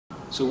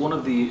So one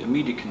of the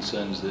immediate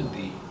concerns that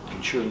the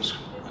insurance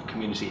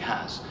community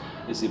has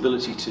is the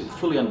ability to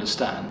fully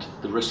understand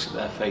the risks that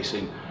they're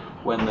facing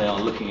when they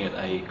are looking at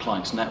a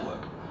client's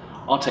network.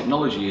 Our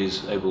technology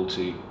is able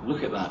to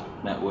look at that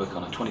network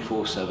on a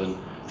 24/7,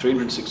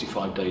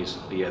 365 days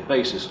a year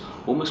basis,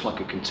 almost like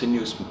a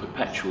continuous and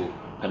perpetual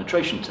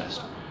penetration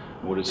test.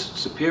 What is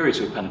superior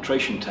to a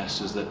penetration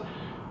test is that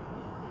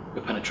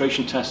a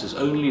penetration test is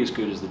only as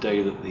good as the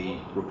day that the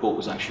report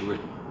was actually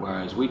written,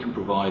 whereas we can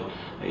provide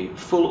a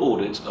full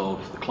audit of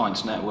the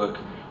client's network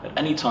at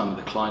any time that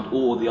the client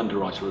or the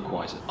underwriter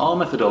requires it. Our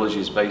methodology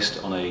is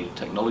based on a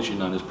technology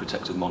known as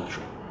protective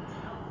monitoring.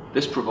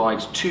 This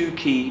provides two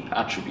key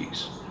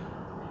attributes.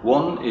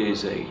 One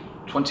is a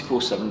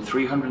 24/7,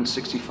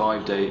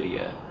 365 day a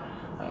year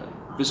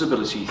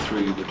visibility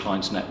through the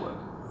client's network.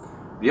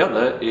 The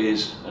other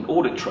is an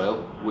audit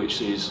trail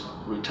which is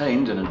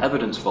retained in an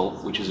evidence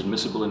vault which is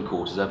admissible in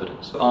court as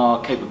evidence.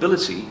 Our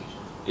capability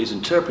is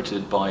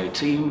interpreted by a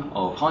team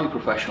of highly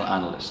professional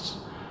analysts.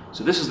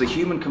 So this is the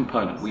human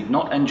component. We've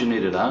not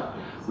engineered it out,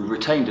 we've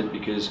retained it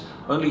because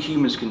only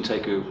humans can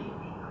take a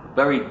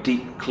very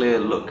deep, clear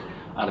look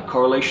at a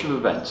correlation of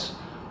events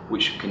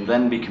which can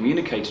then be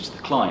communicated to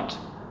the client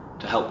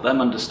to help them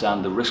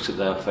understand the risks that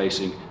they are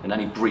facing and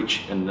any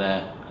breach in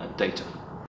their data.